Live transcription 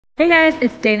Hey guys,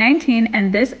 it's day 19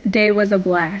 and this day was a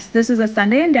blast. This is a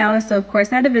Sunday in Dallas, so of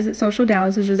course I had to visit Social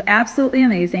Dallas, which was absolutely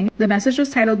amazing. The message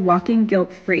was titled Walking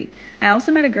Guilt Free. I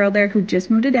also met a girl there who just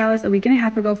moved to Dallas a week and a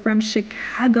half ago from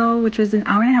Chicago, which was an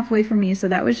hour and a half away from me, so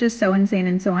that was just so insane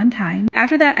and so on time.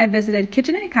 After that, I visited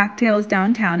Kitchen and Cocktails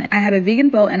downtown. I had a vegan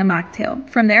bowl and a mocktail.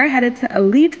 From there, I headed to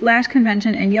Elite Lash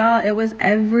Convention, and y'all, it was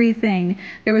everything.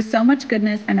 There was so much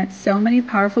goodness. I met so many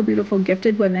powerful, beautiful,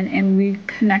 gifted women, and we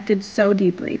connected so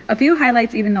deeply. A few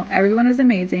highlights, even though everyone was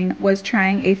amazing, was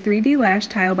trying a 3D lash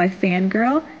tile by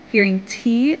Fangirl, hearing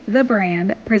T, the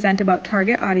brand, present about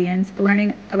target audience,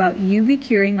 learning about UV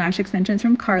curing lash extensions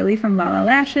from Carly from Lala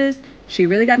Lashes. She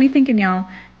really got me thinking, y'all.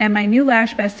 And my new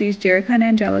lash besties, Jerica and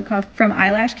Angelica from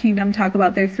Eyelash Kingdom, talk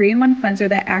about their 3-in-1 cleanser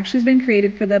that actually has been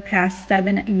created for the past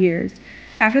 7 years.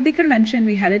 After the convention,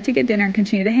 we headed to get dinner and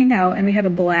continue to hang out, and we had a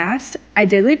blast. I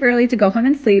did leave early to go home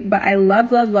and sleep, but I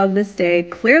love this day.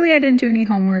 Clearly, I didn't do any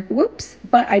homework. Whoops.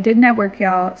 But I did network,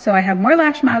 y'all, so I have more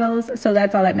lash models, so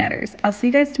that's all that matters. I'll see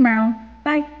you guys tomorrow.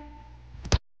 Bye.